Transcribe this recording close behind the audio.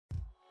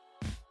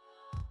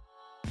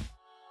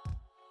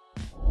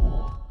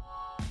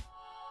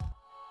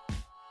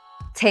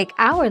Take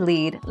our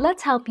lead,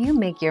 let's help you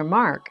make your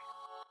mark.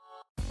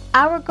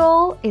 Our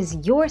goal is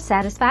your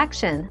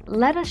satisfaction.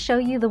 Let us show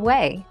you the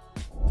way.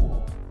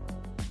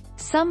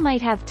 Some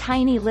might have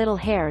tiny little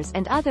hairs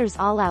and others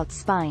all-out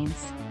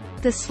spines.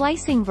 The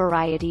slicing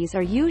varieties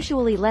are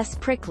usually less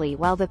prickly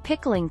while the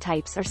pickling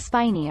types are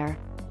spinier.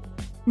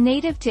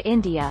 Native to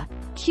India,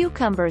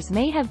 cucumbers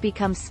may have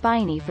become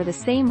spiny for the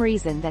same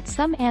reason that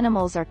some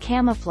animals are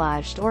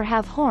camouflaged or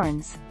have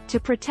horns, to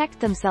protect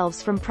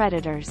themselves from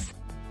predators.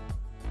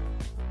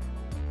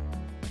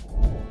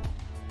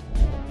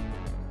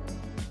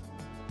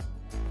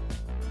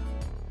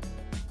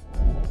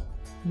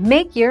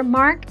 Make your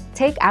mark,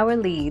 take our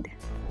lead.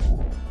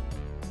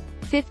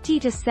 50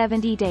 to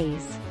 70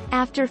 days.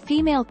 After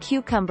female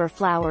cucumber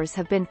flowers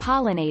have been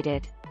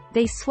pollinated,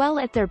 they swell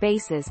at their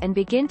bases and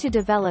begin to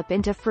develop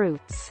into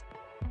fruits.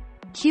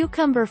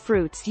 Cucumber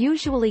fruits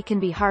usually can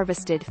be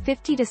harvested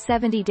 50 to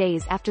 70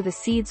 days after the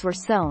seeds were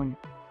sown,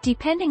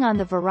 depending on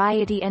the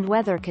variety and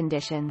weather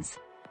conditions.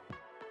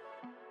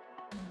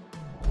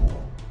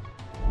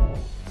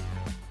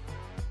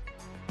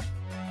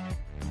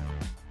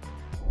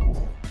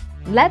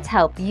 Let's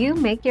help you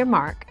make your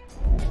mark.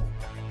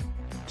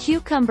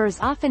 Cucumbers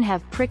often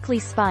have prickly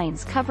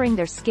spines covering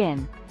their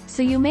skin,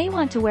 so you may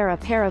want to wear a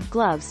pair of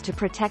gloves to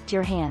protect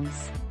your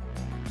hands.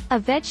 A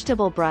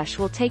vegetable brush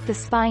will take the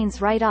spines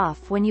right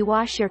off when you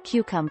wash your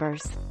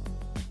cucumbers.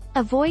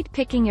 Avoid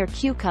picking your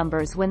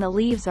cucumbers when the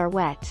leaves are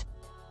wet.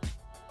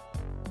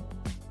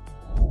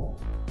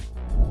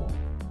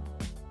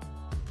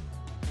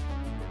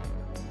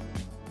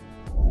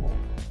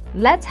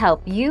 Let's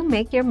help you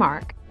make your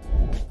mark.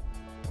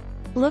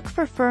 Look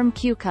for firm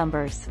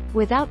cucumbers,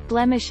 without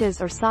blemishes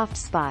or soft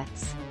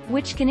spots,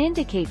 which can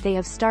indicate they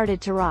have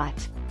started to rot.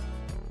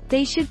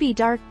 They should be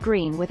dark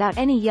green without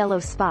any yellow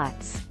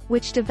spots,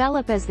 which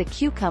develop as the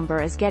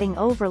cucumber is getting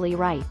overly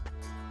ripe.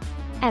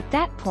 At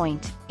that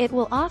point, it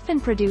will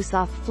often produce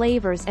off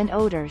flavors and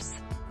odors.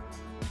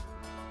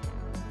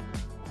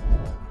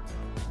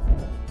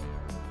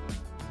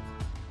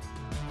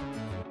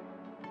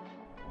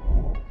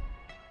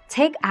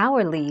 Take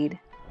our lead.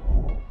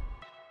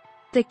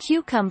 The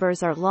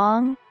cucumbers are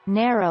long,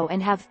 narrow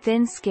and have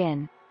thin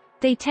skin.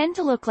 They tend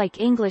to look like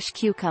English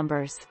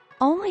cucumbers,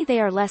 only they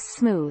are less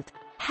smooth,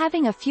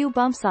 having a few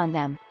bumps on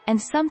them,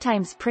 and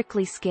sometimes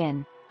prickly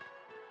skin.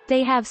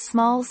 They have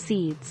small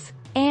seeds.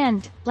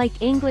 And,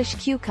 like English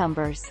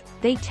cucumbers,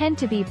 they tend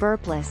to be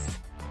burpless.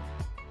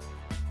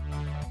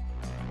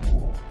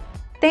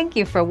 Thank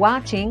you for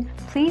watching.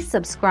 Please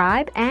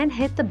subscribe and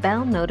hit the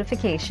bell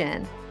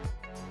notification.